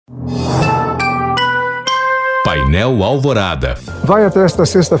Painel Alvorada. Vai até esta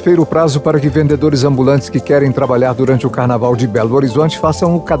sexta-feira o prazo para que vendedores ambulantes que querem trabalhar durante o Carnaval de Belo Horizonte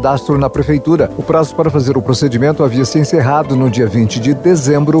façam o cadastro na Prefeitura. O prazo para fazer o procedimento havia se encerrado no dia 20 de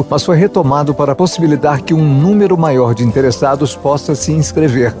dezembro, mas foi retomado para possibilitar que um número maior de interessados possa se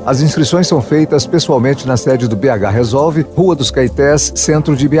inscrever. As inscrições são feitas pessoalmente na sede do BH Resolve, Rua dos Caetés,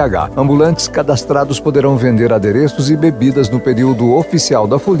 centro de BH. Ambulantes cadastrados poderão vender adereços e bebidas no período oficial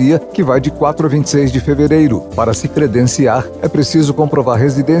da folia, que vai de 4 a 26 de fevereiro. Para se credenciar, é preciso comprovar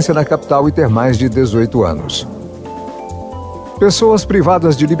residência na capital e ter mais de 18 anos. Pessoas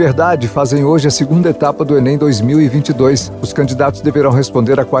privadas de liberdade fazem hoje a segunda etapa do Enem 2022. Os candidatos deverão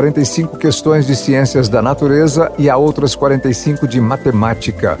responder a 45 questões de ciências da natureza e a outras 45 de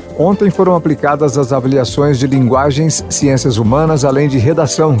matemática. Ontem foram aplicadas as avaliações de linguagens, ciências humanas, além de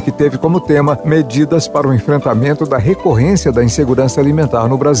redação, que teve como tema medidas para o enfrentamento da recorrência da insegurança alimentar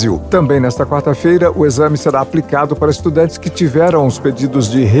no Brasil. Também nesta quarta-feira, o exame será aplicado para estudantes que tiveram os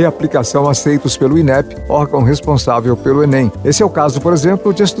pedidos de reaplicação aceitos pelo INEP, órgão responsável pelo Enem. Esse é o caso, por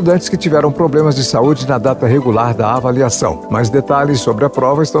exemplo, de estudantes que tiveram problemas de saúde na data regular da avaliação. Mais detalhes sobre a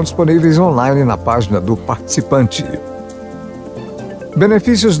prova estão disponíveis online na página do participante.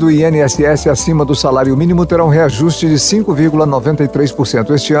 Benefícios do INSS acima do salário mínimo terão reajuste de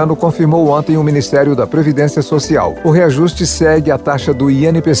 5,93% este ano, confirmou ontem o Ministério da Previdência Social. O reajuste segue a taxa do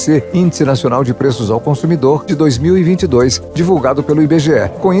INPC, Índice Nacional de Preços ao Consumidor, de 2022, divulgado pelo IBGE.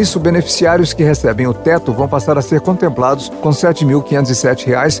 Com isso, beneficiários que recebem o teto vão passar a ser contemplados com R$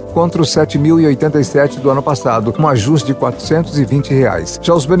 7.507 contra os R$ 7.087 do ano passado, um ajuste de R$ 420.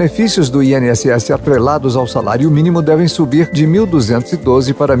 Já os benefícios do INSS atrelados ao salário mínimo devem subir de R$ 1.212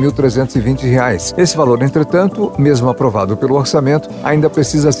 para R$ 1.320. Esse valor, entretanto, mesmo aprovado pelo orçamento, ainda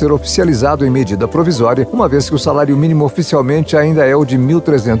precisa ser oficializado em medida provisória, uma vez que o salário mínimo oficialmente ainda é o de R$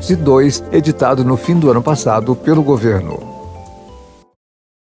 1.302, editado no fim do ano passado pelo governo.